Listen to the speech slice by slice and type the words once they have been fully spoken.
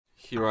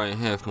Here I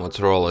have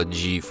Motorola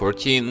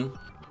G14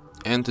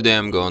 and today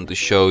I'm going to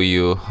show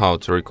you how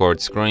to record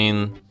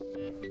screen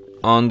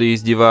on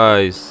this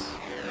device.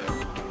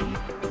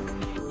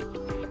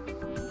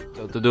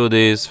 So to do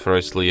this,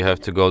 firstly you have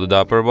to go to the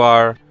upper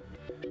bar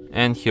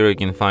and here you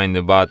can find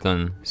the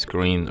button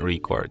Screen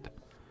Record.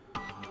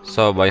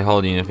 So by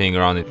holding your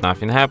finger on it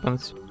nothing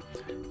happens.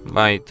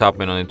 By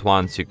tapping on it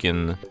once you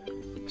can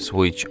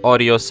switch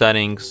audio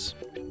settings.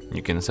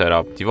 You can set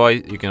up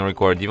device, you can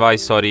record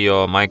device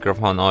audio,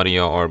 microphone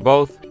audio or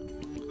both.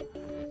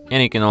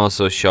 And you can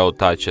also show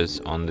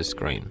touches on the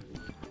screen.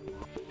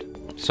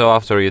 So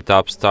after you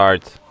tap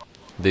start,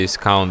 this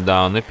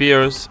countdown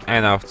appears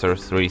and after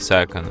 3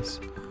 seconds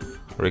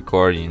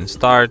recording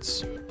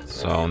starts.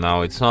 So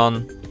now it's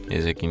on.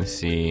 As you can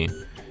see,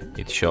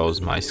 it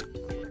shows my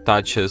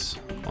touches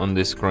on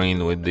the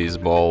screen with this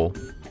ball.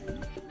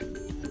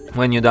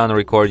 When you're done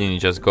recording, you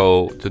just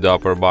go to the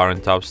upper bar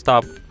and tap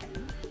stop.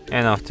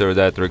 And after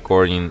that,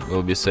 recording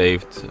will be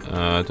saved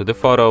to the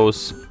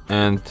photos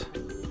and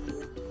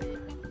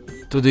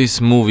to this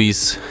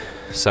movies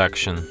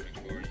section.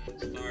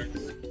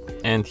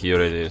 And here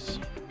it is.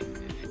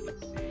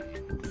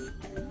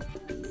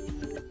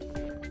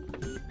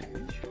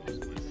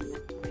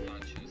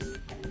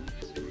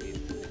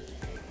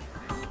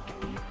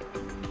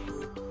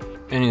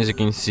 And as you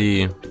can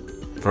see,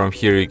 from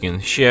here you can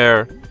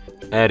share,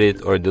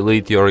 edit or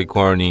delete your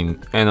recording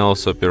and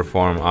also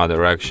perform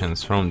other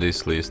actions from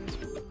this list.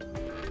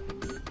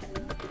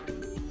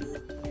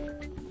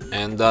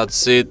 And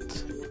that's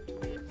it.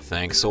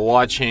 Thanks for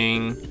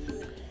watching.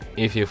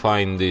 If you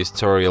find this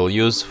tutorial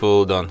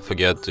useful, don't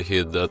forget to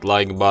hit that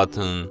like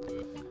button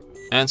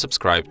and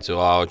subscribe to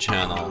our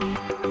channel.